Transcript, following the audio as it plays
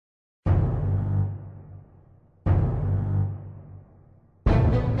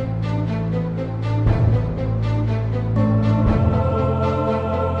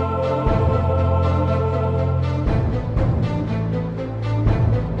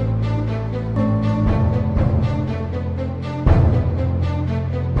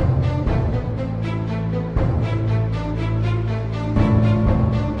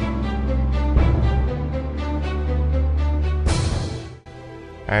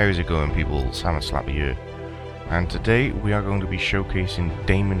How's it going, people? Sam Slappy here, and today we are going to be showcasing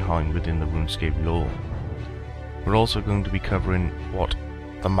Daemonheim within the Runescape lore. We're also going to be covering what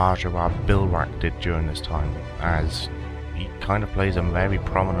the Majharrat Bilrach did during this time, as he kind of plays a very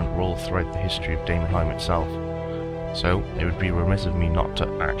prominent role throughout the history of Daemonheim itself. So it would be remiss of me not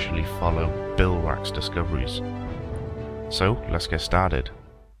to actually follow Bilrach's discoveries. So let's get started.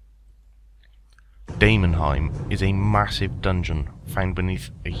 Daemonheim is a massive dungeon found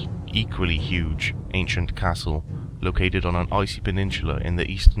beneath an equally huge ancient castle located on an icy peninsula in the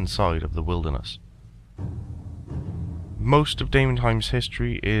eastern side of the wilderness. Most of Daemonheim's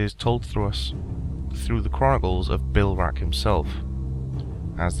history is told through the chronicles of Bilrach himself,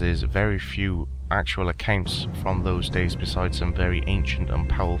 as there's very few actual accounts from those days besides some very ancient and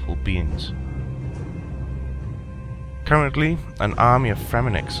powerful beings. Currently, an army of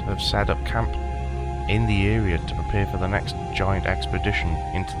Fremminiks have set up camp in the area to prepare for the next giant expedition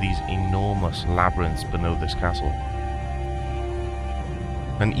into these enormous labyrinths below this castle.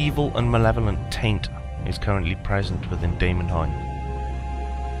 An evil and malevolent taint is currently present within Daemonheim.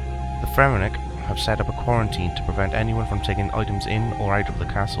 The fremminik have set up a quarantine to prevent anyone from taking items in or out of the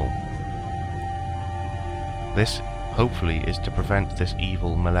castle. This, hopefully, is to prevent this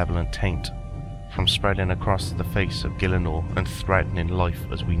evil, malevolent taint from spreading across the face of Gielinor and threatening life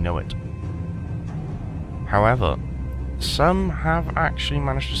as we know it. However, some have actually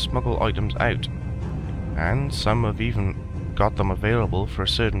managed to smuggle items out, and some have even got them available for a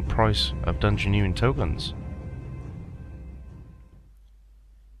certain price of Dungeoneering tokens.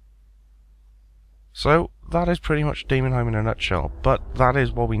 So, that is pretty much Daemonheim in a nutshell, but that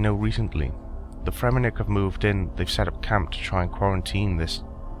is what we know recently. The Fremminik have moved in, they've set up camp to try and quarantine this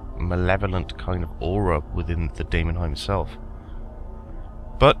malevolent kind of aura within the Daemonheim itself.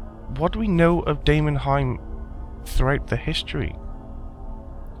 But what do we know of Daemonheim throughout the history?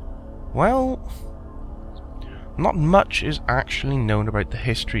 Well, not much is actually known about the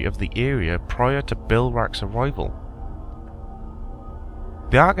history of the area prior to Bilrach's arrival.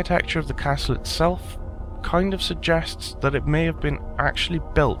 The architecture of the castle itself kind of suggests that it may have been actually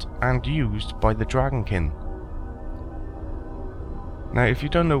built and used by the Dragonkin. Now, if you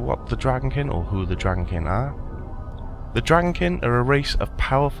don't know what the Dragonkin or who the Dragonkin are, the Dragonkin are a race of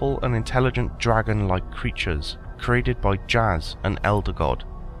powerful and intelligent dragon-like creatures created by Jaz, an elder god,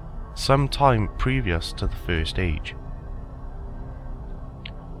 some time previous to the First Age.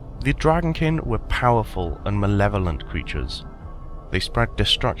 The Dragonkin were powerful and malevolent creatures. They spread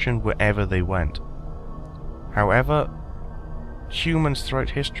destruction wherever they went. However, humans throughout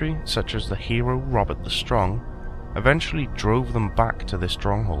history, such as the hero Robert the Strong, eventually drove them back to their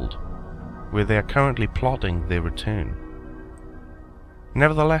stronghold, where they are currently plotting their return.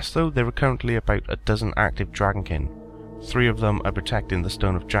 Nevertheless, though, there are currently about a dozen active Dragonkin. 3 of them are protecting the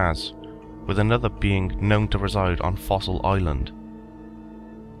Stone of Jaz, with another being known to reside on Fossil Island.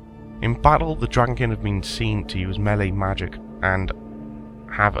 In battle, the Dragonkin have been seen to use melee magic and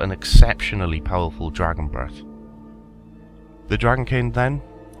have an exceptionally powerful dragon breath. The Dragonkin, then,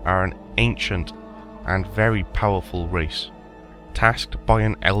 are an ancient and very powerful race, tasked by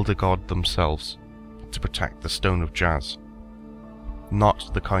an elder god themselves to protect the Stone of Jaz.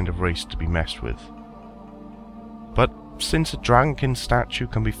 Not the kind of race to be messed with. But since a Dragonkin statue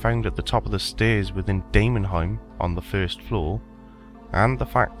can be found at the top of the stairs within Daemonheim on the first floor, and the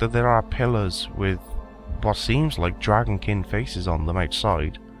fact that there are pillars with what seems like Dragonkin faces on them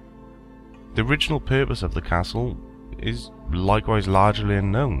outside, the original purpose of the castle is likewise largely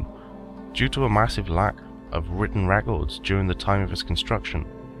unknown, due to a massive lack of written records during the time of its construction.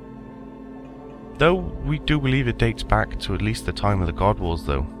 Though we do believe it dates back to at least the time of the God Wars,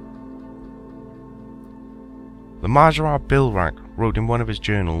 though. The Majharrat Bilrach wrote in one of his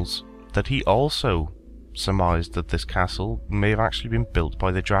journals that he also surmised that this castle may have actually been built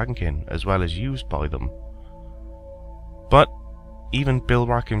by the Dragonkin as well as used by them. But even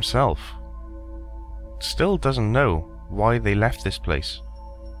Bilrach himself still doesn't know why they left this place,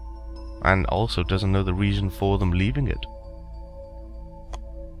 and also doesn't know the reason for them leaving it.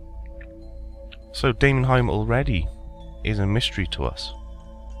 So Daemonheim already is a mystery to us.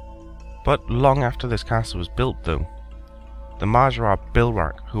 But long after this castle was built, though, the Majharrat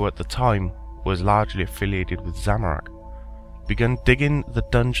Bilrach, who at the time was largely affiliated with Zamorak, began digging the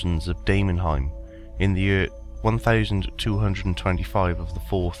dungeons of Daemonheim in the year 1225 of the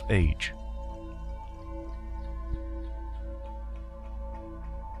Fourth Age.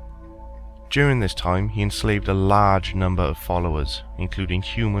 During this time, he enslaved a large number of followers, including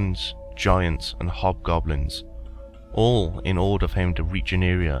humans, giants, and hobgoblins, all in order for him to reach an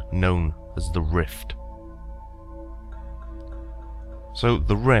area known as the Rift. So,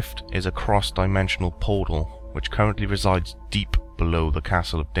 the Rift is a cross-dimensional portal which currently resides deep below the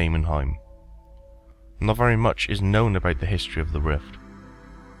castle of Daemonheim. Not very much is known about the history of the Rift,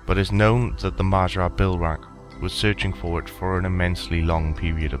 but it is known that the Majharrat Bilrach was searching for it for an immensely long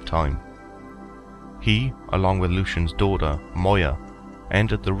period of time. He, along with Lucian's daughter, Moya,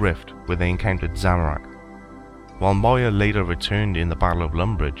 entered the Rift where they encountered Zamorak. While Moya later returned in the Battle of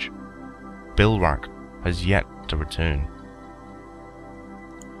Lumbridge, Bilrach has yet to return.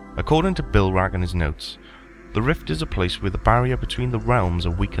 According to Bilrach and his notes, the Rift is a place where the barrier between the realms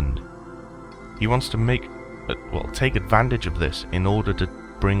are weakened. He wants to take advantage of this in order to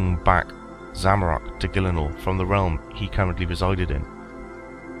bring back Zamorak to Gielinor from the realm he currently resided in.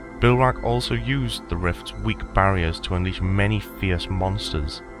 Bilrach also used the Rift's weak barriers to unleash many fierce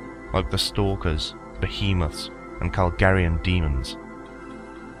monsters, like the Stalkers, Behemoths, and Calgarian demons.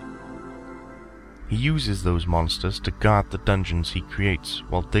 He uses those monsters to guard the dungeons he creates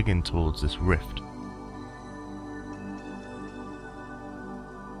while digging towards this Rift.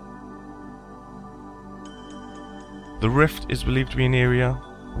 The Rift is believed to be an area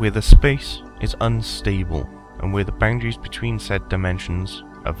where the space is unstable and where the boundaries between said dimensions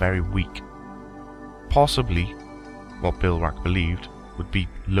are very weak. Possibly, what Bilrach believed, would be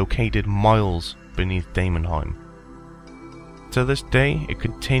located miles beneath Daemonheim. To this day, it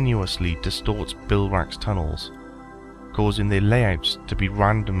continuously distorts Bilrach's tunnels, causing their layouts to be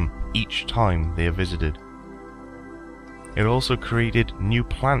random each time they are visited. It also created new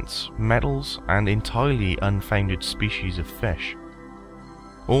plants, metals, and entirely unfounded species of fish,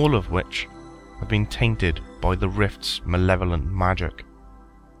 all of which have been tainted by the Rift's malevolent magic.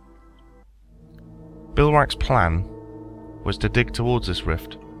 Bilrach's plan was to dig towards this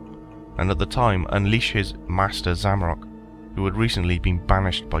Rift, and at the time unleash his master Zamorak, who had recently been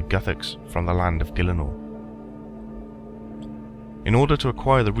banished by Guthix from the land of Gielinor. In order to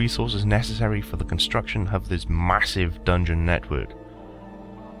acquire the resources necessary for the construction of this massive dungeon network,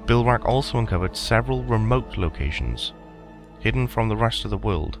 Bilrach also uncovered several remote locations, hidden from the rest of the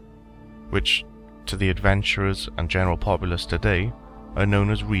world, which, to the adventurers and general populace today, are known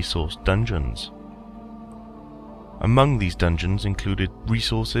as resource dungeons. Among these dungeons included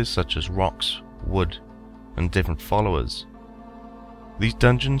resources such as rocks, wood, and different followers. These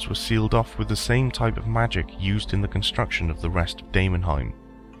dungeons were sealed off with the same type of magic used in the construction of the rest of Daemonheim.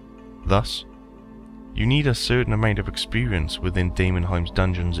 Thus, you need a certain amount of experience within Daemonheim's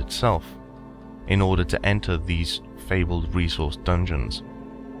dungeons itself in order to enter these fabled resource dungeons.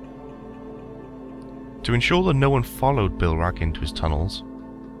 To ensure that no one followed Bilrach into his tunnels,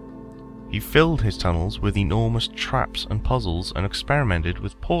 he filled his tunnels with enormous traps and puzzles and experimented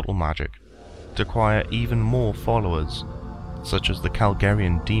with portal magic to acquire even more followers, such as the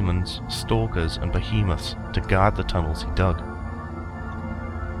Calgarian demons, Stalkers, and Behemoths to guard the tunnels he dug.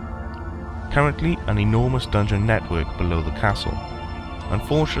 Currently an enormous dungeon network below the castle.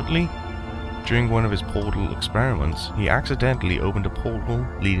 Unfortunately, during one of his portal experiments, he accidentally opened a portal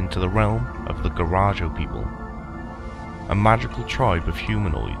leading to the realm of the Garajo people, a magical tribe of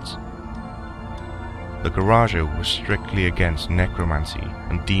humanoids. The Garajo were strictly against necromancy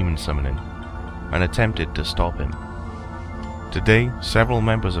and demon summoning, and attempted to stop him. Today, several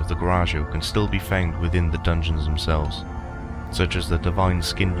members of the Garajo can still be found within the dungeons themselves, such as the Divine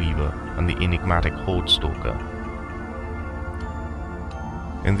Skinweaver and the enigmatic Horde Stalker.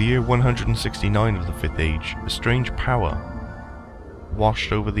 In the year 169 of the Fifth Age, a strange power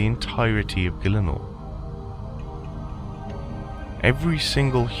washed over the entirety of Gielinor. Every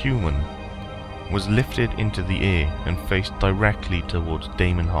single human was lifted into the air and faced directly towards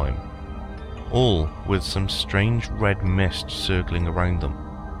Daemonheim, all with some strange red mist circling around them.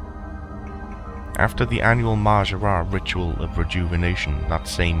 After the annual Majharrat ritual of rejuvenation that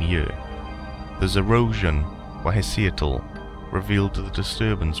same year, the Zerosian Wahisiatl revealed that the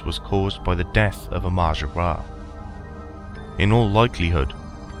disturbance was caused by the death of a Majharrat. In all likelihood,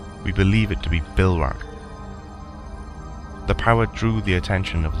 we believe it to be Bilrach. The power drew the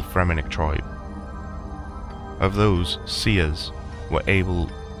attention of the Fremminik tribe. Of those, seers were able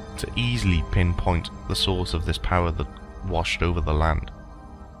to easily pinpoint the source of this power that washed over the land.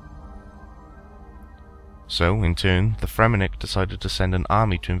 So, in turn, the Fremminik decided to send an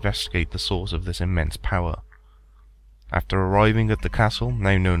army to investigate the source of this immense power. After arriving at the castle,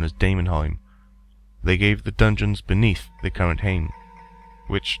 now known as Daemonheim, they gave the dungeons beneath the current Heim,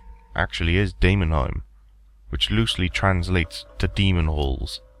 which actually is Daemonheim, which loosely translates to demon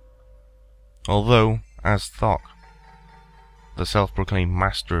halls. Although, as Thok, the self-proclaimed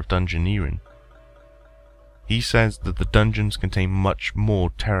master of dungeoneering, he says that the dungeons contain much more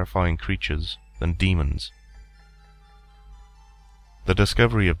terrifying creatures than demons. The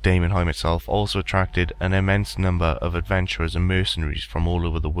discovery of Daemonheim itself also attracted an immense number of adventurers and mercenaries from all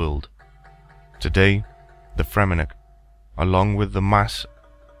over the world. Today, the fremminik, along with the mass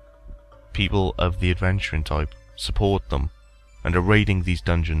people of the adventuring type, support them and are raiding these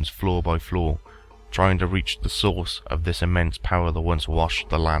dungeons floor by floor, trying to reach the source of this immense power that once washed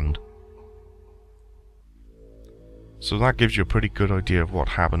the land. So that gives you a pretty good idea of what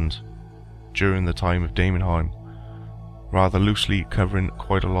happened during the time of Daemonheim, rather loosely covering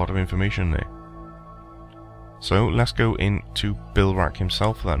quite a lot of information there. So let's go into Bilrach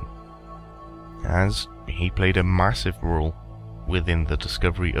himself then, as he played a massive role within the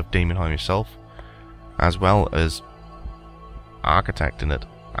discovery of Daemonheim itself, as well as architecting it,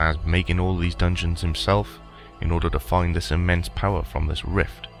 as making all these dungeons himself in order to find this immense power from this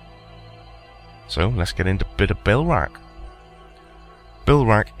rift. So let's get into a bit of Bilrach.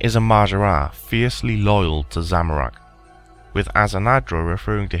 Bilrach is a Majharrat fiercely loyal to Zamorak, with Azanadra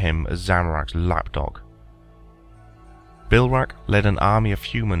referring to him as Zamorak's lapdog. Bilrach led an army of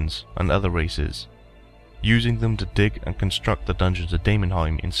humans and other races, using them to dig and construct the dungeons of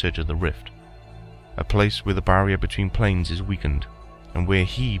Daemonheim in search of the rift, a place where the barrier between planes is weakened, and where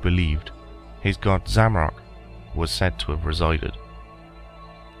he believed his god Zamorak was said to have resided.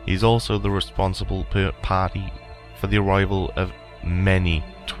 He is also the responsible party for the arrival of many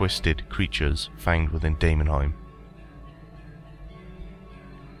twisted creatures found within Daemonheim.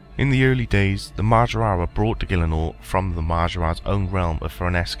 In the early days, the Majharrats were brought to Gielinor from the Majharrats' own realm of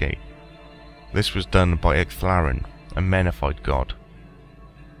fremminik. This was done by Ecthlarin, a Menethite god.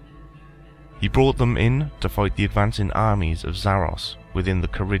 He brought them in to fight the advancing armies of Zaros within the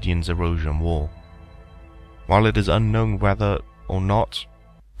Caridian's Erosion War. While it is unknown whether or not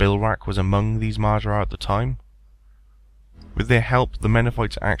Bilrach was among these Majharrats at the time, with their help the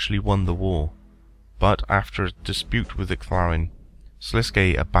Menethites actually won the war, but after a dispute with Ecthlarin,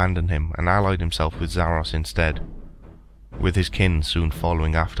 Sliske abandoned him and allied himself with Zaros instead, with his kin soon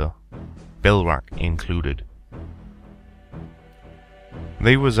following after, Bilrach included.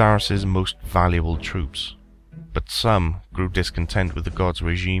 They were Zaros' most valuable troops, but some grew discontent with the god's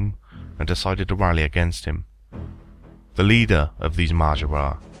regime and decided to rally against him. The leader of these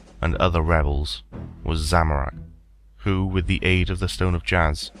Majharrats and other rebels was Zamorak, who, with the aid of the Stone of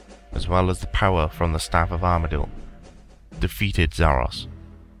Jazz, as well as the power from the Staff of Armadil, defeated Zaros,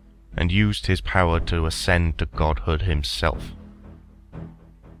 and used his power to ascend to godhood himself,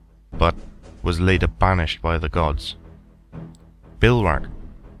 but was later banished by the gods. Bilrach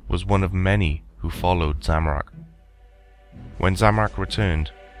was one of many who followed Zamorak. When Zamorak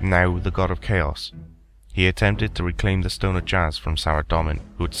returned, now the god of chaos, he attempted to reclaim the Stone of Jazz from Saradomin,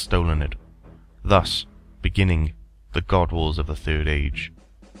 who had stolen it, thus beginning the God Wars of the Third Age.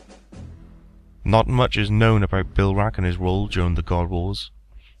 Not much is known about Bilrach and his role during the God Wars.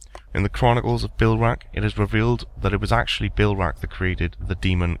 In the Chronicles of Bilrach, it is revealed that it was actually Bilrach that created the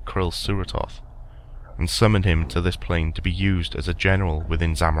demon Krill Suratoth, and summoned him to this plane to be used as a general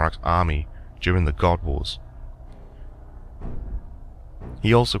within Zamorak's army during the God Wars.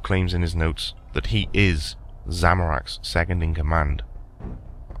 He also claims in his notes that he is Zamorak's second-in-command.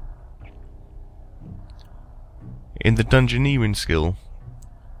 In the Dungeoneering skill,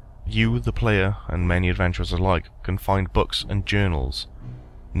 you, the player, and many adventurers alike can find books and journals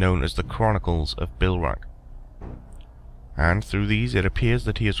known as the Chronicles of Bilrach, and through these it appears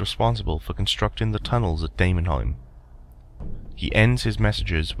that he is responsible for constructing the tunnels at Daemonheim. He ends his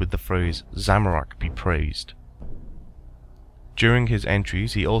messages with the phrase, "Zamorak be praised." During his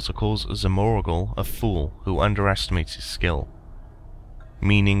entries he also calls Zamorgul a fool who underestimates his skill,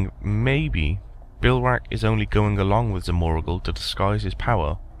 meaning maybe Bilrach is only going along with Zamorgul to disguise his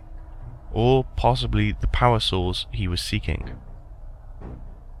power, or possibly the power source he was seeking.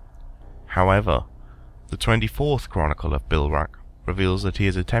 However, the 24th Chronicle of Bilrach reveals that he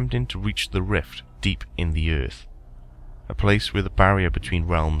is attempting to reach the rift deep in the earth, a place where the barrier between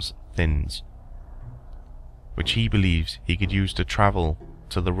realms thins, which he believes he could use to travel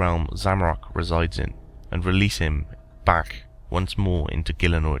to the realm Zamorak resides in, and release him back once more into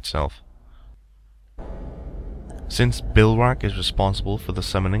Gielinor itself. Since Bilrach is responsible for the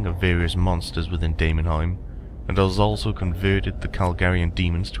summoning of various monsters within Daemonheim, and has also converted the Calgarian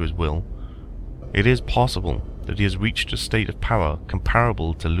demons to his will, it is possible that he has reached a state of power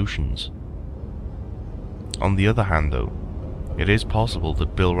comparable to Lucian's. On the other hand though, it is possible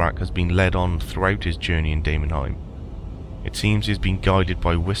that Bilrach has been led on throughout his journey in Daemonheim. It seems he has been guided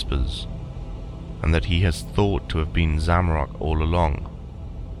by whispers, and that he has thought to have been Zamorak all along.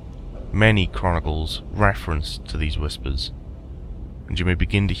 Many chronicles reference to these whispers, and you may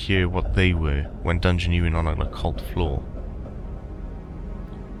begin to hear what they were when dungeoneering on an occult floor.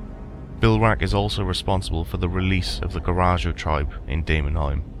 Bilrach is also responsible for the release of the Garajo tribe in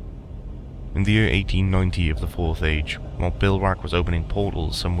Daemonheim. In the year 1890 of the Fourth Age, while Bilrach was opening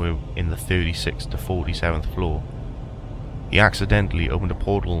portals somewhere in the 36th to 47th floor, he accidentally opened a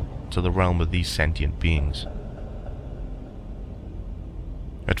portal to the realm of these sentient beings.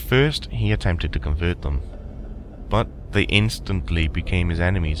 At first he attempted to convert them, but they instantly became his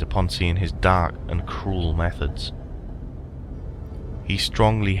enemies upon seeing his dark and cruel methods. He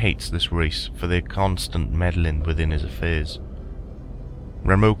strongly hates this race for their constant meddling within his affairs.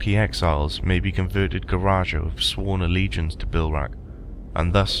 Ramoki exiles may be converted Garajo who have sworn allegiance to Bilrach,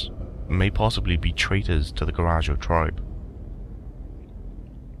 and thus may possibly be traitors to the Garajo tribe.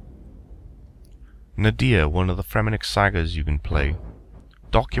 Nadir, one of the fremminik sagas you can play,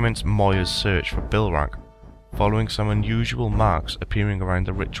 documents Moya's search for Bilrach, following some unusual marks appearing around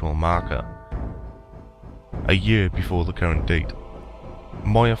the ritual marker. A year before the current date,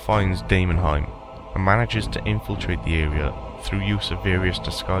 Moya finds Daemonheim and manages to infiltrate the area through use of various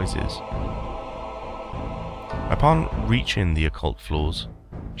disguises. Upon reaching the occult floors,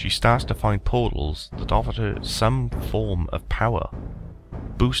 she starts to find portals that offer her some form of power,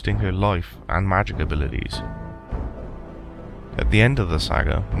 boosting her life and magic abilities. At the end of the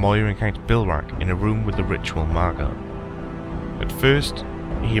saga, Moya encounters Bilrach in a room with the ritual marker. At first,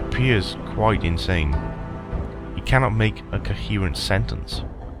 he appears quite insane. He cannot make a coherent sentence.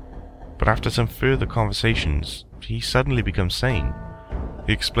 But after some further conversations, he suddenly becomes sane.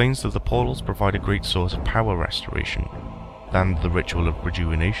 He explains that the portals provide a great source of power restoration than the ritual of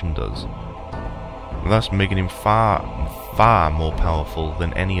rejuvenation does, thus making him far more powerful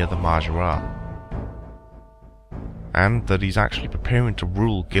than any other Majharrat, and that he's actually preparing to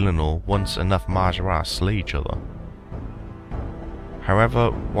rule Gielinor once enough Majharrats slay each other. However,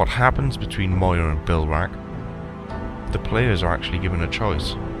 what happens between Moya and Bilrach, the players are actually given a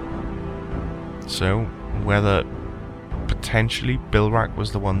choice. So, whether potentially Bilrach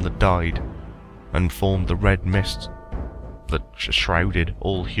was the one that died and formed the red mist that shrouded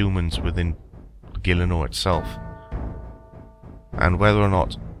all humans within Gielinor itself, and whether or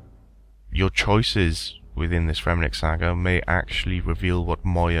not your choices within this fremminik saga may actually reveal what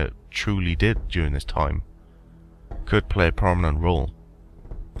Moya truly did during this time, could play a prominent role,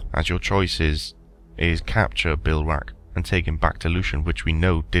 as your choice is capture Bilrach and take him back to Lucian, which we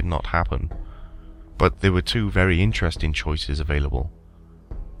know did not happen. But there were two very interesting choices available.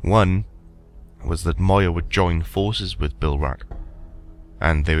 One was that Moya would join forces with Bilrach,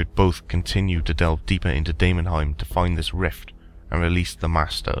 and they would both continue to delve deeper into Daemonheim to find this rift and release the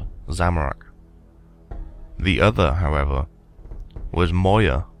Master, Zamorak. The other, however, was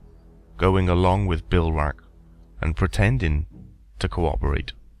Moya going along with Bilrach and pretending to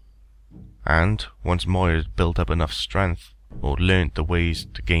cooperate. And once Moya had built up enough strength, or learnt the ways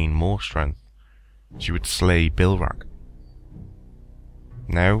to gain more strength, she would slay Bilrach.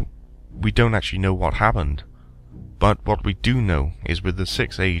 Now, we don't actually know what happened, but what we do know is with the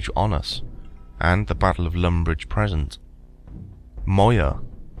 6th Age on us, and the Battle of Lumbridge present, Moya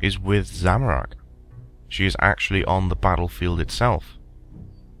is with Zamorak. She is actually on the battlefield itself.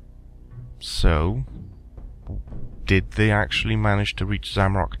 So, did they actually manage to reach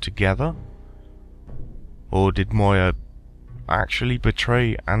Zamorak together? Or did Moya actually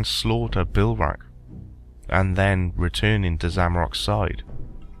betray and slaughter Bilrach, and then return into Zamorak's side?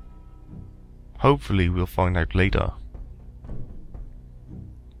 Hopefully we'll find out later.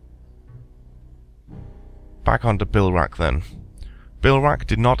 Back onto Bilrach then. Bilrach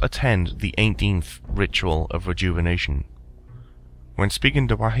did not attend the 18th ritual of rejuvenation. When speaking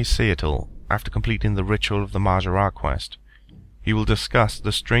to Wahiseatl after completing the ritual of the Majharrat quest, he will discuss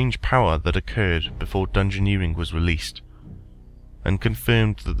the strange power that occurred before Dungeoneering was released, and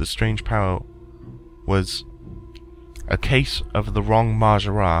confirmed that the strange power was a case of the wrong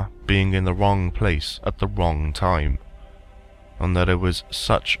Majharrat being in the wrong place at the wrong time, and that it was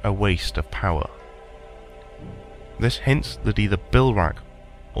such a waste of power. This hints that either Bilrach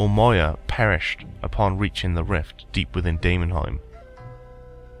or Moya perished upon reaching the rift deep within Daemonheim.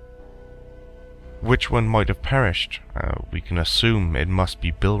 Which one might have perished? We can assume it must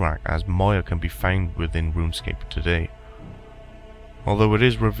be Bilrach, as Moya can be found within Runescape today, although it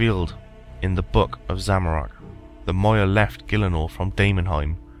is revealed in the Book of Zamorak that Moya left Gielinor from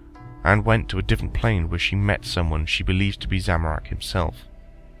Daemonheim and went to a different plane where she met someone she believes to be Zamorak himself.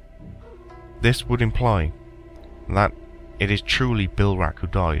 This would imply that it is truly Bilrach who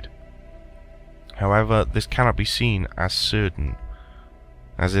died. However, this cannot be seen as certain,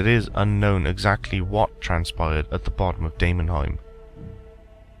 as it is unknown exactly what transpired at the bottom of Daemonheim.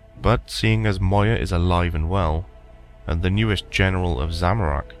 But seeing as Moya is alive and well, and the newest general of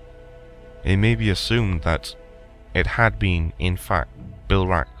Zamorak, it may be assumed that it had been, in fact,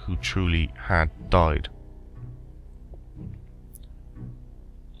 Bilrach who truly had died.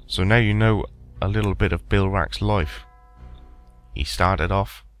 So now you know a little bit of Bilrach's life. He started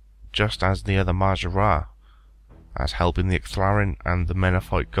off just as the other Majharrats, as helping the Icthrarin and the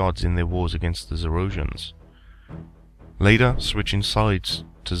Menethite gods in their wars against the Zerosians. Later switching sides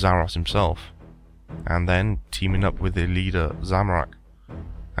to Zaros himself, and then teaming up with their leader Zamorak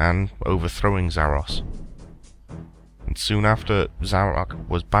and overthrowing Zaros. And soon after Zamorak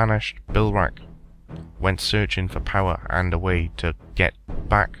was banished, Bilrach went searching for power and a way to get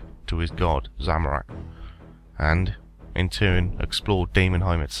back to his god Zamorak, and in turn explored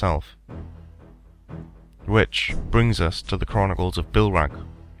Daemonheim itself. Which brings us to the Chronicles of Bilrach.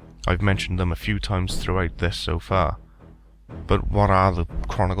 I've mentioned them a few times throughout this so far. But what are the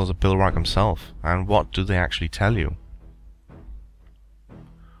Chronicles of Bilrach himself, and what do they actually tell you?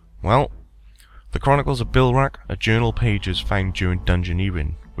 Well, the Chronicles of Bilrach are journal pages found during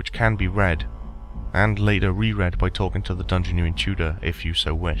Dungeoneering, which can be read, and later reread by talking to the Dungeoneering tutor if you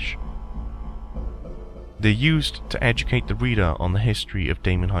so wish. They're used to educate the reader on the history of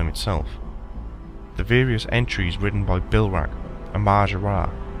Daemonheim itself. The various entries written by Bilrach, a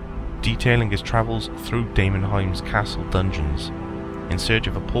Majharrat, detailing his travels through Daemonheim's castle dungeons in search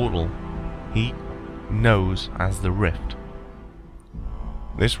of a portal he knows as the Rift.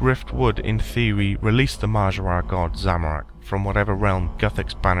 This rift would, in theory, release the Majharrat god Zamorak from whatever realm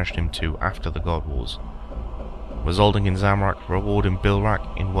Guthix banished him to after the God Wars, resulting in Zamorak rewarding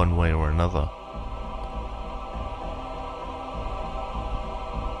Bilrach in one way or another.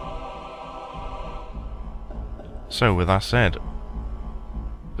 So, with that said,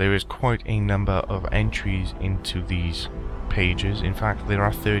 there is quite a number of entries into these pages. In fact, there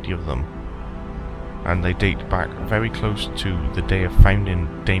are 30 of them, and they date back very close to the day of founding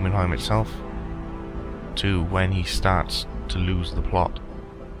Daemonheim itself, to when he starts to lose the plot.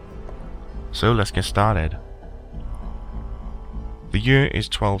 So let's get started. The year is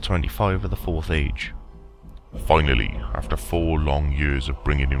 1225 of the Fourth Age. Finally, after 4 long years of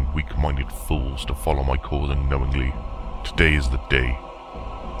bringing in weak-minded fools to follow my cause unknowingly, today is the day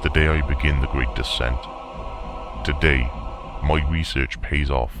I begin the Great Descent. Today, my research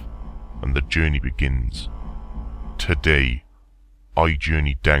pays off, and the journey begins. Today, I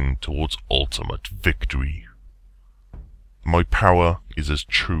journey down towards ultimate victory. My power is as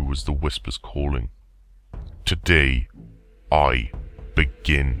true as the whispers calling. Today, I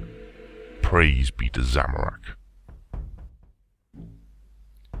begin. Praise be to Zamorak.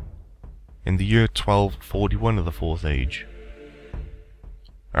 In the year 1241 of the Fourth Age.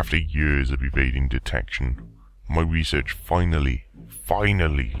 After years of evading detection, my research finally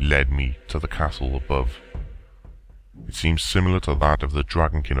led me to the castle above. It seems similar to that of the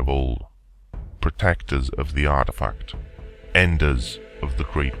Dragonkin of old, protectors of the artifact, enders of the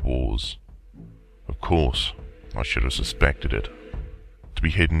Great Wars. Of course, I should have suspected it. To be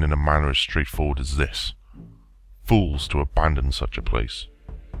hidden in a manner as straightforward as this. Fools to abandon such a place.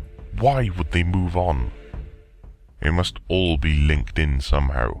 Why would they move on? It must all be linked in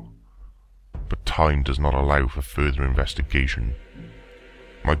somehow. But time does not allow for further investigation.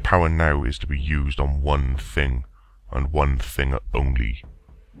 My power now is to be used on one thing, and one thing only.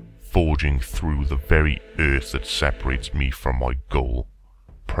 Forging through the very earth that separates me from my goal.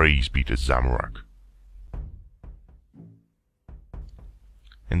 Praise be to Zamorak.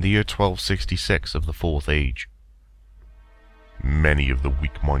 In the year 1266 of the Fourth Age. Many of the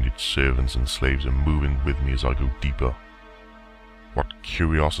weak-minded servants and slaves are moving with me as I go deeper. What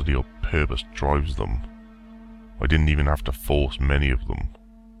curiosity or purpose drives them? I didn't even have to force many of them.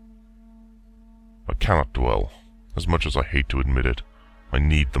 I cannot dwell. As much as I hate to admit it, I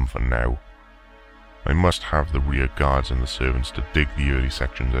need them for now. I must have the rear guards and the servants to dig the early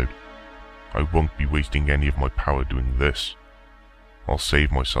sections out. I won't be wasting any of my power doing this. I'll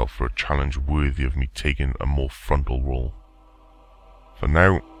save myself for a challenge worthy of me taking a more frontal role. For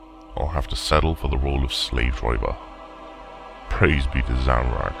now, I'll have to settle for the role of slave driver. Praise be to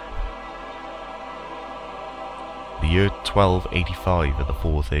Zamorak. The year 1285 of the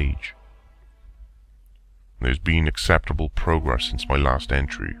Fourth Age. There's been acceptable progress since my last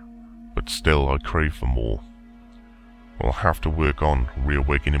entry, but still I crave for more. I'll have to work on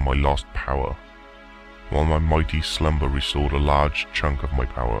reawakening my lost power. While my mighty slumber restored a large chunk of my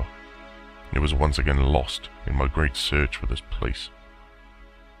power, it was once again lost in my great search for this place.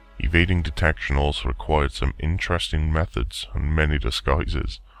 Evading detection also required some interesting methods and many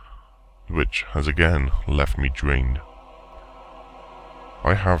disguises, which has again left me drained.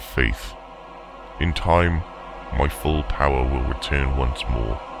 I have faith. In time, my full power will return once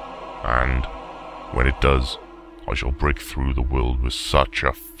more, and, when it does, I shall break through the world with such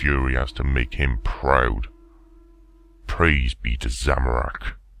a fury as to make him proud. Praise be to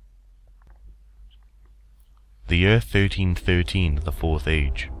Zamorak. The year 1313 of the Fourth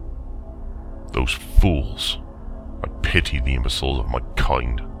Age. Those fools! I pity the imbeciles of my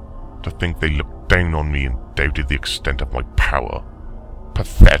kind. To think they looked down on me and doubted the extent of my power.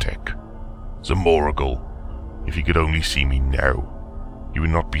 Pathetic. Zamoragal, if you could only see me now, you would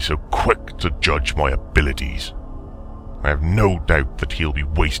not be so quick to judge my abilities. I have no doubt that he'll be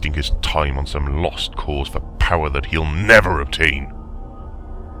wasting his time on some lost cause for power that he'll never obtain.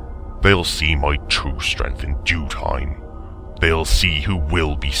 They'll see my true strength in due time. They'll see who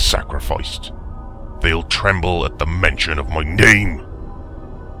will be sacrificed. They'll tremble at the mention of my name.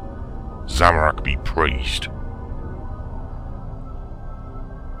 Zamorak be praised.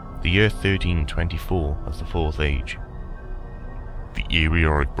 The year 1324 of the Fourth Age. The area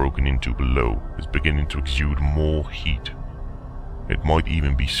I've broken into below is beginning to exude more heat. It might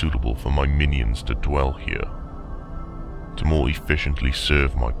even be suitable for my minions to dwell here, to more efficiently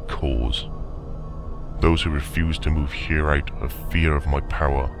serve my cause. Those who refuse to move here out of fear of my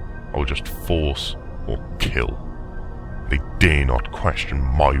power, I will just force or kill. They dare not question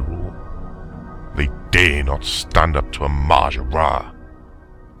my rule. They dare not stand up to a Majharrat.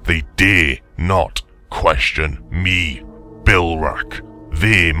 They dare not question me, Bilrach,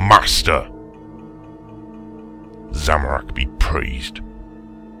 their master. Zamorak be praised.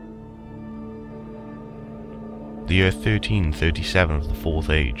 The year 1337 of the Fourth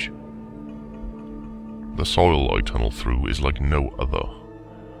Age. The soil I tunnel through is like no other.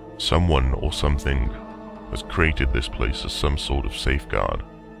 Someone or something has created this place as some sort of safeguard.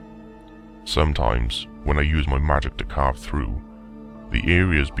 Sometimes, when I use my magic to carve through, the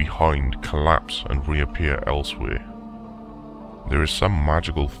areas behind collapse and reappear elsewhere. There is some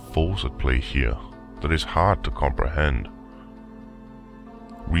magical force at play here that is hard to comprehend.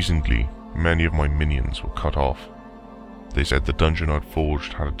 Recently, many of my minions were cut off. They said the dungeon I'd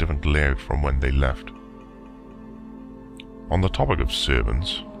forged had a different layout from when they left. On the topic of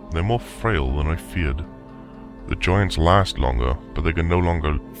servants, they're more frail than I feared. The giants last longer, but they can no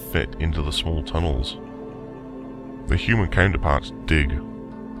longer fit into the small tunnels. Their human counterparts dig.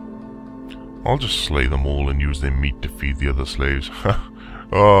 I'll just slay them all and use their meat to feed the other slaves.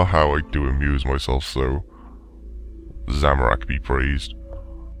 Oh, how I do amuse myself so. Zamorak be praised.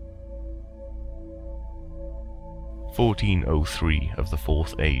 1403 of the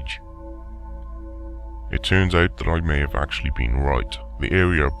Fourth Age. It turns out that I may have actually been right. The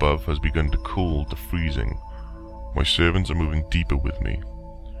area above has begun to cool to freezing. My servants are moving deeper with me.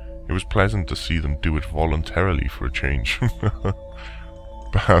 It was pleasant to see them do it voluntarily for a change.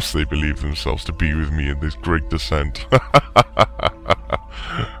 Perhaps they believe themselves to be with me in this great descent.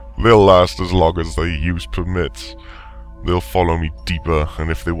 They'll last as long as their use permits. They'll follow me deeper,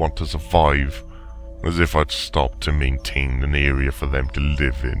 and if they want to survive, as if I'd stop to maintain an area for them to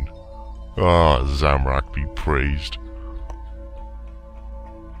live in. Ah, Zamorak be praised.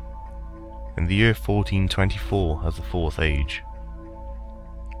 In the year 1424 of the Fourth Age.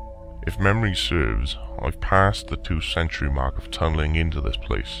 If memory serves, I've passed the 2-century mark of tunneling into this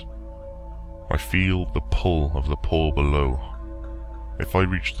place. I feel the pull of the pool below. If I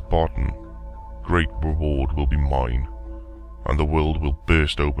reach the bottom, great reward will be mine, and the world will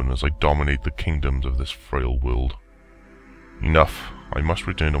burst open as I dominate the kingdoms of this frail world. Enough, I must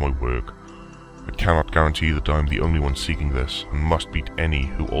return to my work. I cannot guarantee that I am the only one seeking this, and must beat any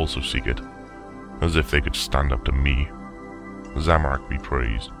who also seek it, as if they could stand up to me. Zamorak be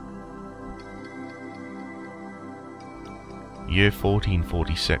praised. Year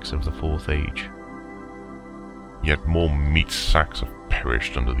 1446 of the Fourth Age. Yet more meat sacks have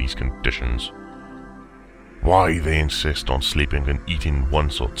perished under these conditions. Why they insist on sleeping and eating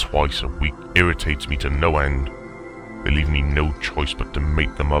once or twice a week irritates me to no end. They leave me no choice but to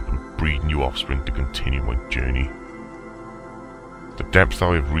mate them up and breed new offspring to continue my journey. The depth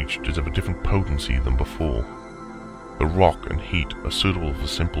I have reached is of a different potency than before. The rock and heat are suitable for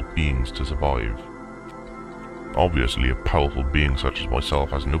simple beings to survive. Obviously, a powerful being such as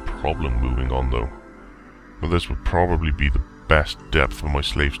myself has no problem moving on though. But this would probably be the best depth for my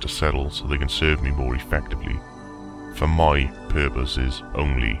slaves to settle so they can serve me more effectively. for my purposes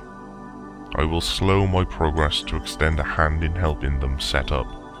only. I will slow my progress to extend a hand in helping them set up.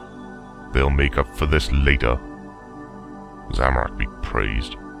 They'll make up for this later. Zamorak be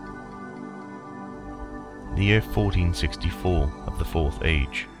praised. The year 1464 of the Fourth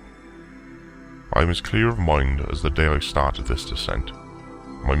Age. I am as clear of mind as the day I started this descent.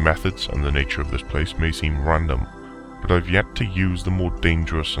 My methods and the nature of this place may seem random, but I've yet to use the more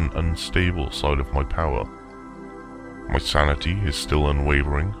dangerous and unstable side of my power. My sanity is still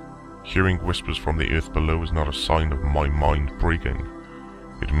unwavering. Hearing whispers from the earth below is not a sign of my mind breaking.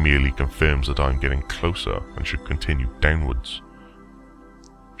 It merely confirms that I am getting closer and should continue downwards.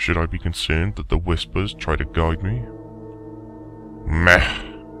 Should I be concerned that the whispers try to guide me? Meh!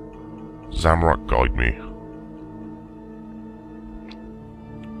 Zamorak guide me.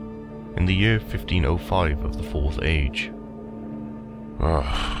 In the year 1505 of the Fourth Age.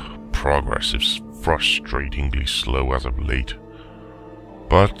 Progress is frustratingly slow as of late.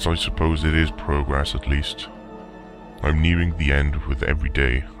 But I suppose it is progress at least. I'm nearing the end with every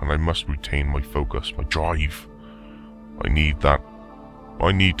day, and I must retain my focus, my drive. I need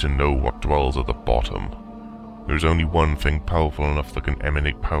to know what dwells at the bottom. There's only one thing powerful enough that can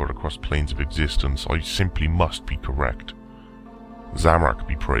emanate power across planes of existence. I simply must be correct. Zamorak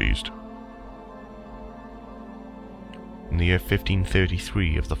be praised. In the year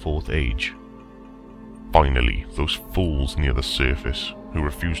 1533 of the Fourth Age. Finally, those fools near the surface, who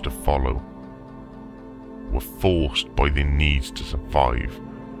refused to follow, were forced by their needs to survive.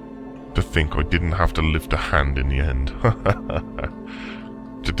 To think I didn't have to lift a hand in the end.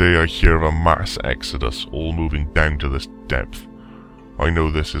 Today I hear of a mass exodus, all moving down to this depth. I know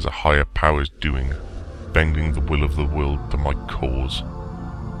this is a higher power's doing, bending the will of the world to my cause.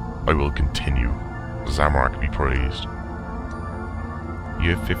 I will continue. Zamorak be praised.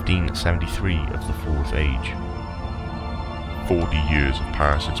 Year 1573 of the Fourth Age. 40 years have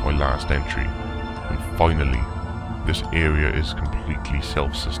passed since my last entry, and finally, this area is completely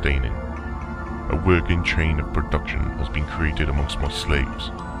self-sustaining. A working chain of production has been created amongst my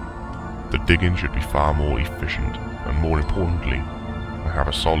slaves. The digging should be far more efficient, and more importantly, I have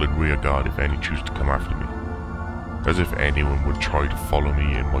a solid rear guard if any choose to come after me. As if anyone would try to follow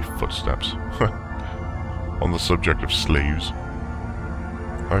me in my footsteps. On the subject of slaves,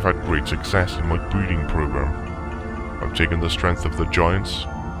 I've had great success in my breeding program. I've taken the strength of the giants,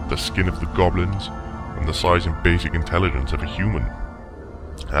 the skin of the goblins, and the size and basic intelligence of a human.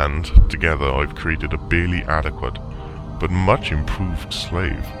 And, together, I've created a barely adequate, but much improved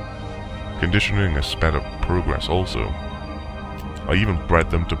slave. Conditioning has sped up progress also. I even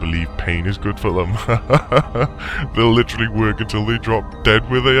bred them to believe pain is good for them. They'll literally work until they drop dead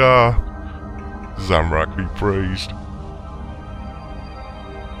where they are. Zamorak be praised.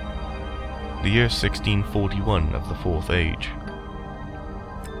 The year 1641 of the Fourth Age.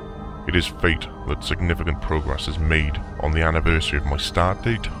 It is fate that significant progress is made on the anniversary of my start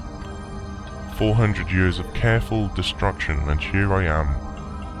date. 400 years of careful destruction, and here I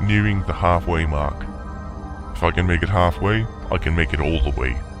am, nearing the halfway mark. If I can make it halfway, I can make it all the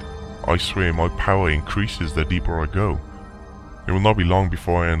way. I swear my power increases the deeper I go. It will not be long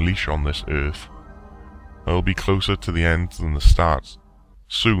before I unleash on this earth. I will be closer to the end than the start.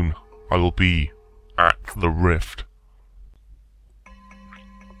 Soon, I will be at the rift.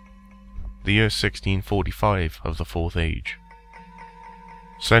 The year 1645 of the Fourth Age.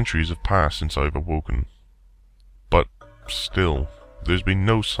 Centuries have passed since I've awoken. But, still, there's been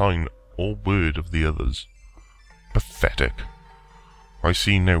no sign or word of the others. Pathetic. I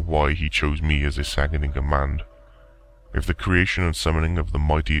see now why he chose me as his second-in-command. If the creation and summoning of the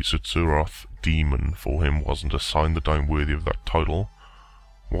mighty Tsururoth demon for him wasn't a sign that I'm worthy of that title,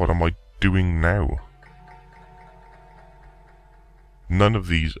 what am I doing now? None of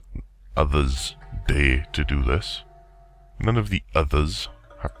these others dare to do this. None of the others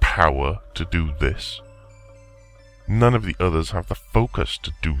have power to do this. None of the others have the focus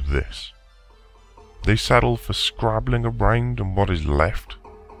to do this. They settle for scrabbling around on what is left,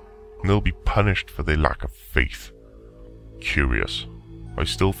 and they'll be punished for their lack of faith. Curious. I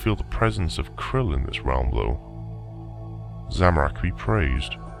still feel the presence of Krill in this realm, though. Zamorak be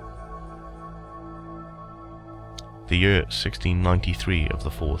praised. The year 1693 of the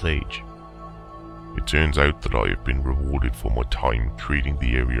Fourth Age. It turns out that I have been rewarded for my time creating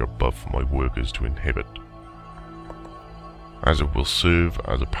the area above for my workers to inhabit, as it will serve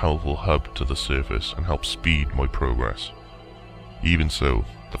as a powerful hub to the surface and help speed my progress. Even so,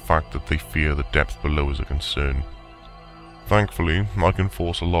 the fact that they fear the depth below is a concern. Thankfully, I can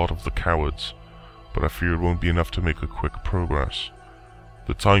force a lot of the cowards, but I fear it won't be enough to make a quick progress.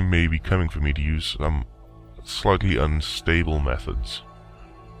 The time may be coming for me to use some slightly unstable methods.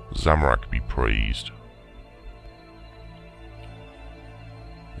 Zamorak be praised.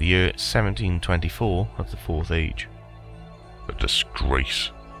 The year 1724 of the Fourth Age. A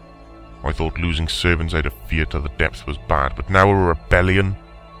disgrace. I thought losing servants out of fear to the depth was bad, but now a rebellion?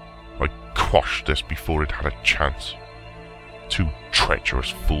 I quashed this before it had a chance. Two treacherous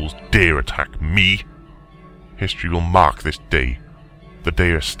fools dare attack me. History will mark this day, the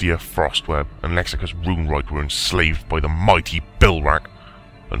day Astia Frostweb and Lexicus Runewright were enslaved by the mighty Bilrach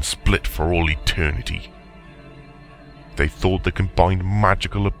and split for all eternity. They thought their combined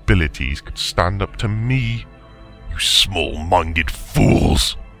magical abilities could stand up to me. You small-minded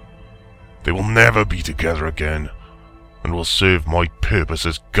fools! They will never be together again, and will serve my purpose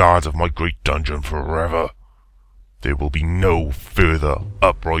as guards of my great dungeon forever. There will be no further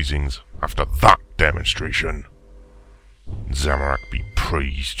uprisings after that demonstration. Zamorak be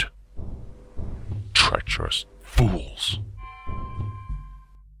praised. Treacherous fools.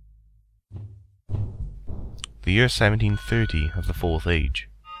 The year 1730 of the Fourth Age.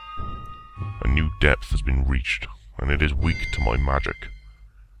 A new depth has been reached, and it is weak to my magic.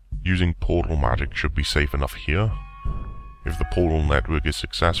 Using portal magic should be safe enough here. If the portal network is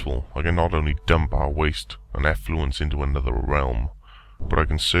successful, I can not only dump our waste and effluence into another realm, but I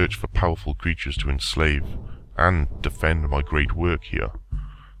can search for powerful creatures to enslave and defend my great work here.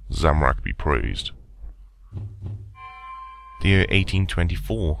 Zamorak be praised. The year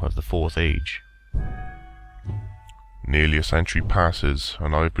 1824 of the Fourth Age. Nearly a century passes,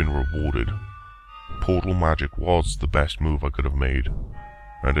 and I have been rewarded. Portal magic was the best move I could have made,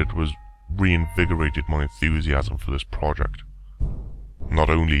 and it was reinvigorated my enthusiasm for this project. Not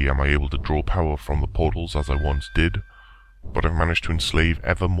only am I able to draw power from the portals as I once did, but I've managed to enslave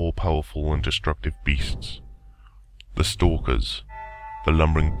ever more powerful and destructive beasts. The Stalkers, the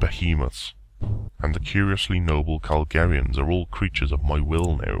lumbering behemoths, and the curiously noble Calgarians are all creatures of my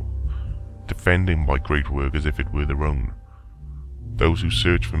will now, defending my great work as if it were their own. Those who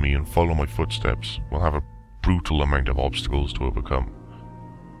search for me and follow my footsteps will have a brutal amount of obstacles to overcome.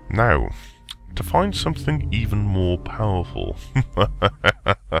 Now, to find something even more powerful.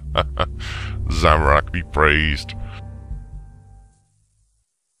 Zamorak be praised.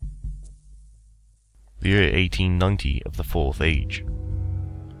 The year 1890 of the Fourth Age.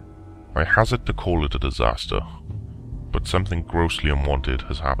 I hazard to call it a disaster, but something grossly unwanted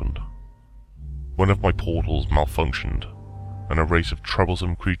has happened. One of my portals malfunctioned, and a race of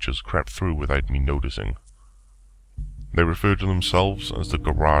troublesome creatures crept through without me noticing. They refer to themselves as the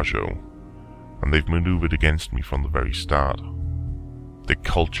Garajo, and they've maneuvered against me from the very start. Their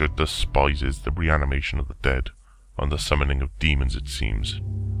culture despises the reanimation of the dead and the summoning of demons, it seems.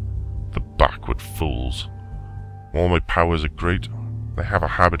 The backward fools. While my powers are great, they have a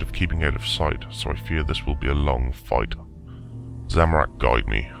habit of keeping out of sight, so I fear this will be a long fight. Zamorak guide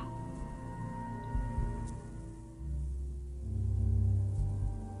me.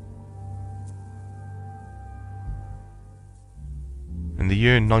 In the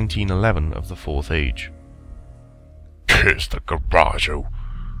year 1911 of the Fourth Age. Curse the Garajo!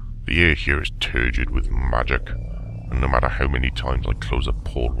 The air here is turgid with magic, and no matter how many times I close a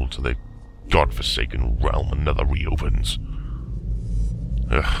portal to their godforsaken realm, another reopens.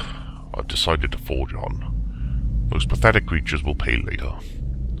 I've decided to forge on. Those pathetic creatures will pay later.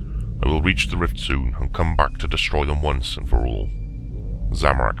 I will reach the rift soon, and come back to destroy them once and for all.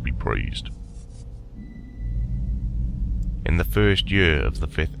 Zamorak be praised. In the first year of the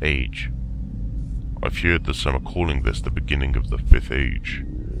Fifth Age. I've heard that some are calling this the beginning of the Fifth Age.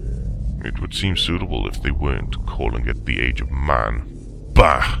 It would seem suitable if they weren't calling it the Age of Man.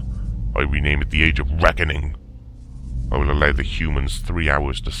 Bah! I rename it the Age of Reckoning. I will allow the humans 3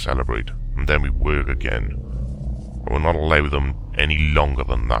 hours to celebrate, and then we work again. I will not allow them any longer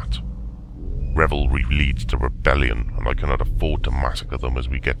than that. Revelry leads to rebellion, and I cannot afford to massacre them as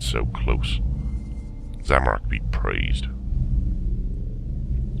we get so close. Zamorak be praised.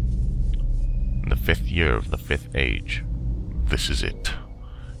 In the 5th year of the Fifth Age. This is it.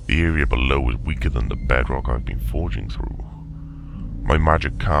 The area below is weaker than the bedrock I've been forging through. My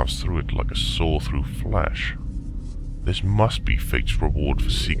magic carves through it like a saw through flesh. This must be Fate's reward for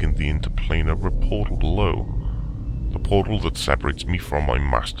seeking the interplanar portal below. The portal that separates me from my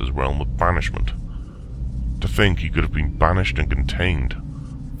master's realm of banishment. To think he could have been banished and contained.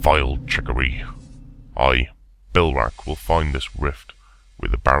 Vile trickery. I, Bilrach, will find this rift where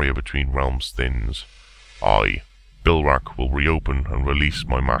the barrier between realms thins. I, Bilrach, will reopen and release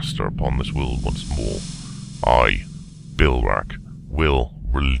my master upon this world once more. I, Bilrach, will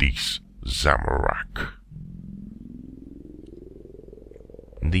release Zamorak.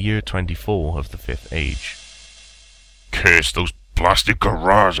 In the year 24 of the Fifth Age. curse those blasted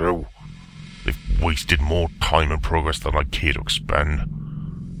Garazo. They've wasted more time and progress than I care to expend.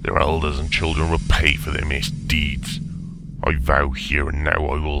 Their elders and children will pay for their misdeeds. I vow here and now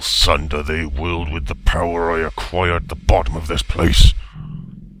I will sunder their world with the power I acquired at the bottom of this place.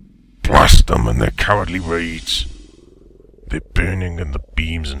 Blast them and their cowardly raids. Their burning in the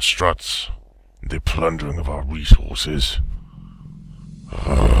beams and struts. Their plundering of our resources.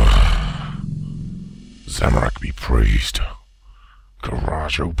 Zamorak be praised.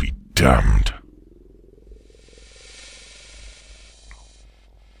 Garajo be damned.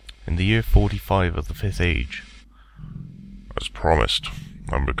 In the year 45 of the 5th Age. As promised,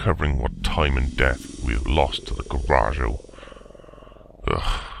 I'm recovering what time and death we have lost to the Garajo.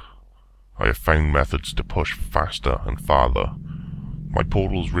 I have found methods to push faster and farther. My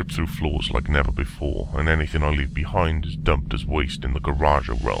portals rip through floors like never before, and anything I leave behind is dumped as waste in the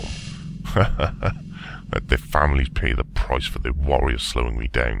Garajo realm. Let their families pay the price for their warriors slowing me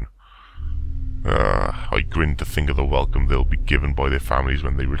down. I grin to think of the welcome they'll be given by their families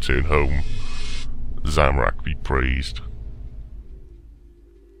when they return home. Zamorak be praised.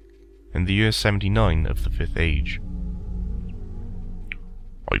 In the year 79 of the 5th Age.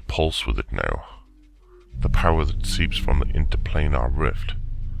 I pulse with it now. The power that seeps from the interplanar rift.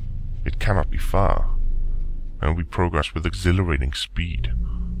 It cannot be far, and we progress with exhilarating speed.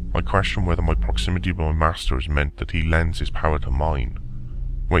 I question whether my proximity to my master has meant that he lends his power to mine.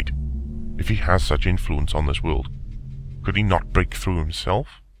 Wait, if he has such influence on this world, could he not break through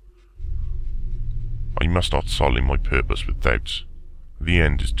himself? I must not sully my purpose with doubts. The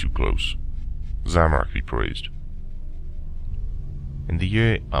end is too close. Zamorak be praised. In the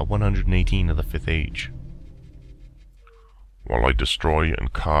year 118 of the 5th Age. While I destroy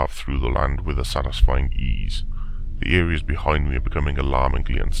and carve through the land with a satisfying ease, the areas behind me are becoming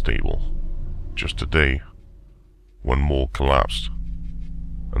alarmingly unstable. Just today, one more collapsed,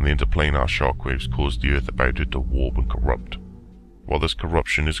 and the interplanar shockwaves caused the earth about it to warp and corrupt. While this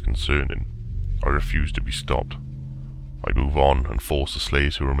corruption is concerning, I refuse to be stopped. I move on and force the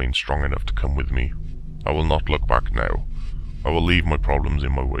slaves who remain strong enough to come with me. I will not look back now. I will leave my problems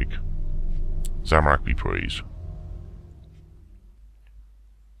in my wake. Zamorak be praised.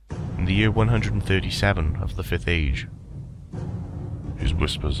 In the year 137 of the 5th Age. His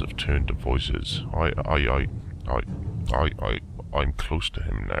whispers have turned to voices. I'm close to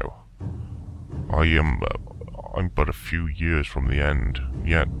him now. I'm but a few years from the end,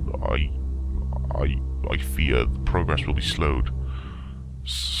 yet I fear the progress will be slowed.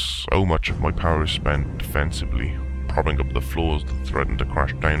 So much of my power is spent defensively, propping up the floors that threaten to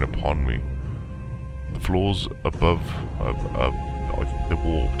crash down upon me. The floors above, they're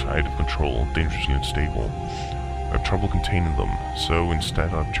warped, out of control, dangerously unstable. I have trouble containing them, so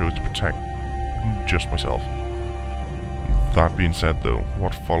instead I've chosen to protect just myself. That being said though,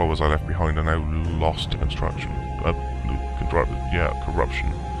 what followers I left behind are now lost to corruption.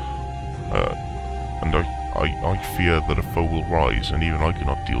 And I fear that a foe will rise, and even I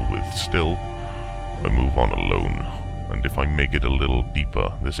cannot deal with. Still, I move on alone, and if I make it a little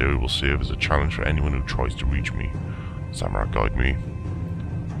deeper, this area will serve as a challenge for anyone who tries to reach me. Zamorak guide me.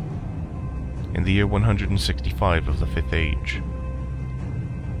 In the year 165 of the 5th Age.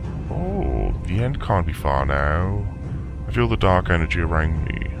 Oh, the end can't be far now. I feel the dark energy around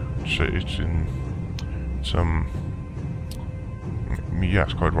me.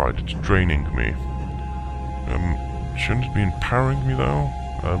 Yes, quite right, it's draining me. Shouldn't it be empowering me though?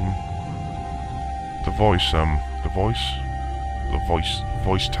 The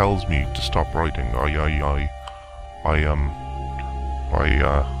voice tells me to stop writing.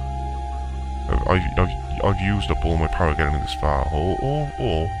 I've used up all my power getting this far, or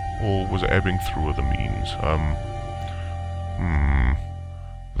was it ebbing through other means?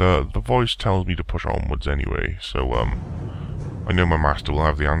 The voice tells me to push onwards anyway, so I know my master will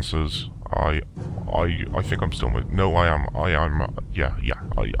have the answers. I think I'm still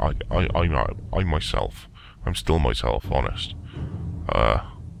I'm myself. I'm still myself, honest.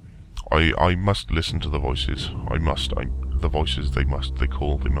 I must listen to the voices. The voices, they must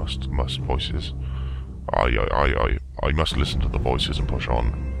voices. I must listen to the voices and push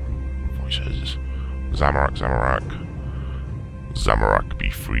on. Voices. Zamorak. Zamorak be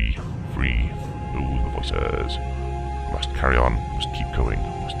free. Ooh, the voices. Must carry on, must keep going,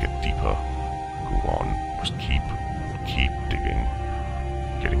 must get deeper. Go on, must keep digging.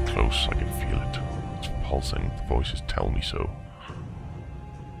 Getting close, I can feel it. It's pulsing, the voices tell me so.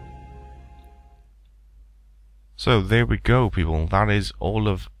 So there we go, people. That is all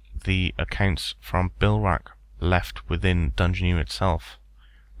of the accounts from Bilrach left within Dungeoneering itself.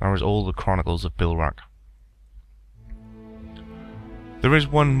 That was all the chronicles of Bilrach. There is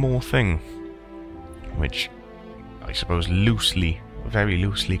one more thing, which I suppose very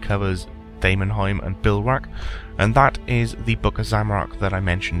loosely covers Daemonheim and Bilrach, and that is the Book of Zamorak that I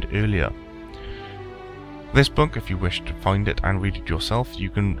mentioned earlier. This book, if you wish to find it and read it yourself, you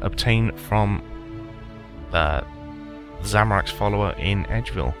can obtain from Zamorak's follower in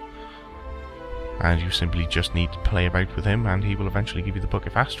Edgeville. And you simply just need to play about with him and he will eventually give you the book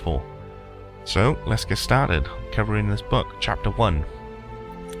if asked for. So, let's get started covering this book. Chapter 1.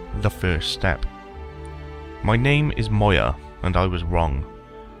 The First Step. My name is Moya, and I was wrong.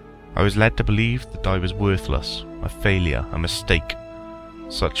 I was led to believe that I was worthless, a failure, a mistake.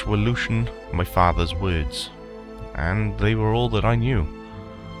 Such were Lucian, my father's words, and they were all that I knew.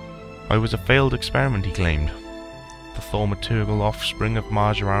 I was a failed experiment, he claimed. The thaumaturgal offspring of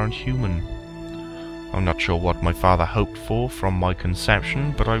Majharrat human. I'm not sure what my father hoped for from my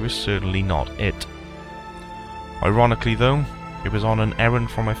conception, but I was certainly not it. Ironically though, it was on an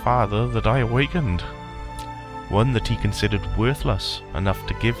errand from my father that I awakened. One that he considered worthless enough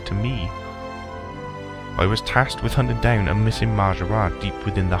to give to me. I was tasked with hunting down a missing Majharrat deep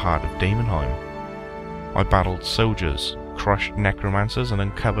within the heart of Daemonheim. I battled soldiers, crushed necromancers, and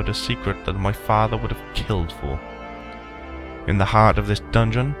uncovered a secret that my father would have killed for. In the heart of this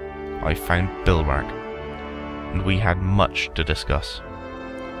dungeon, I found Bilrach, and we had much to discuss.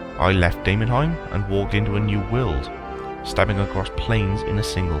 I left Daemonheim and walked into a new world, stabbing across plains in a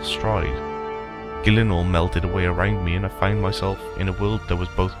single stride. Gillinor melted away around me and I found myself in a world that was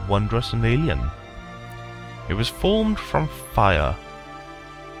both wondrous and alien. It was formed from fire,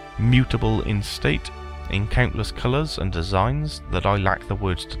 mutable in state, in countless colours and designs that I lack the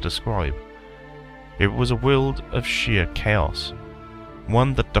words to describe. It was a world of sheer chaos,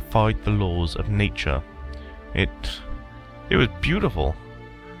 one that defied the laws of nature. It was beautiful.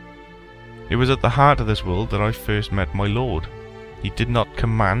 It was at the heart of this world that I first met my lord. He did not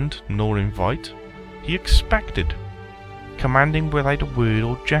command nor invite. He expected, commanding without a word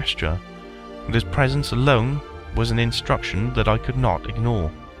or gesture, and his presence alone was an instruction that I could not ignore.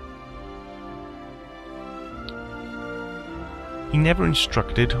 He never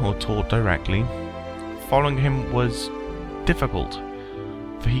instructed or taught directly. Following him was difficult,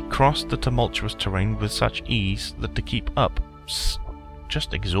 for he crossed the tumultuous terrain with such ease that to keep up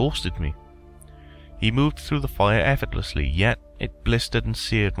just exhausted me. He moved through the fire effortlessly, yet it blistered and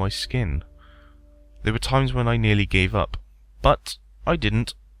seared my skin. There were times when I nearly gave up, but I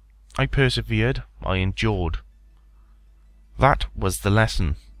didn't. I persevered, I endured. That was the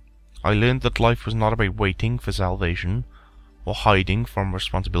lesson. I learned that life was not about waiting for salvation, or hiding from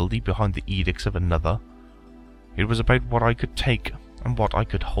responsibility behind the edicts of another. It was about what I could take and what I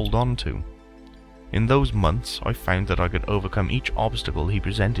could hold on to. In those months I found that I could overcome each obstacle he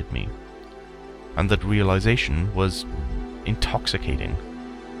presented me, and that realization was intoxicating.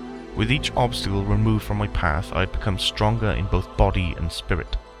 With each obstacle removed from my path, I had become stronger in both body and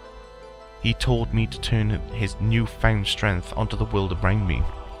spirit. He taught me to turn his newfound strength onto the world around me.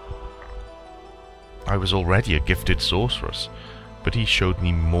 I was already a gifted sorceress, but he showed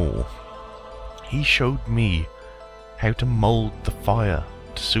me more. He showed me how to mould the fire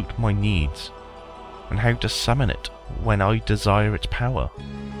to suit my needs, and how to summon it when I desire its power.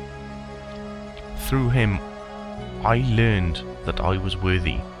 Through him, I learned that I was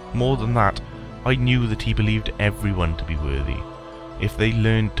worthy. More than that, I knew that he believed everyone to be worthy, if they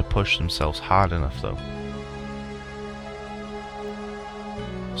learned to push themselves hard enough though.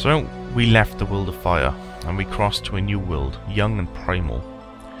 So, we left the world of fire, and we crossed to a new world, young and primal.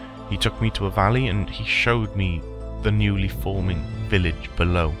 He took me to a valley, and he showed me the newly forming village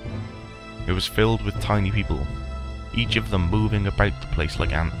below. It was filled with tiny people, each of them moving about the place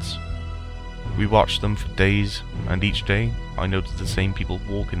like ants. We watched them for days, and each day I noticed the same people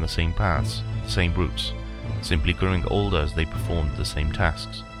walking the same paths, the same routes, simply growing older as they performed the same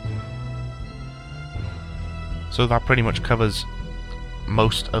tasks. So that pretty much covers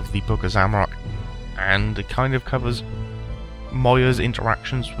most of the Book of Zamorak, and it kind of covers Moya's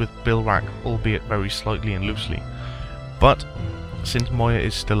interactions with Bilrach, albeit very slightly and loosely. But since Moya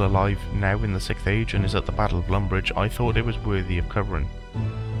is still alive now in the 6th Age and is at the Battle of Lumbridge, I thought it was worthy of covering.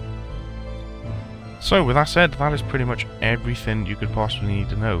 So with that said, that is pretty much everything you could possibly need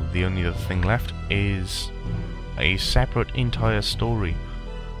to know. The only other thing left is a separate entire story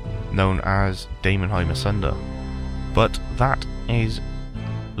known as Daemonheim Asunder. But that is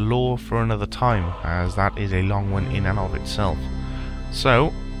lore for another time, as that is a long one in and of itself.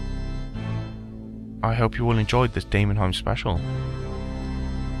 So, I hope you all enjoyed this Daemonheim special.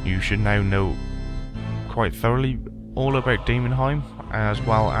 You should now know quite thoroughly all about Daemonheim, as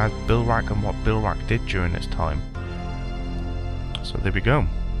well as Bilrach and what Bilrach did during this time. So there we go.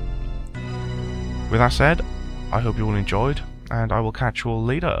 With that said, I hope you all enjoyed, and I will catch you all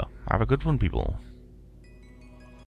later. Have a good one, people.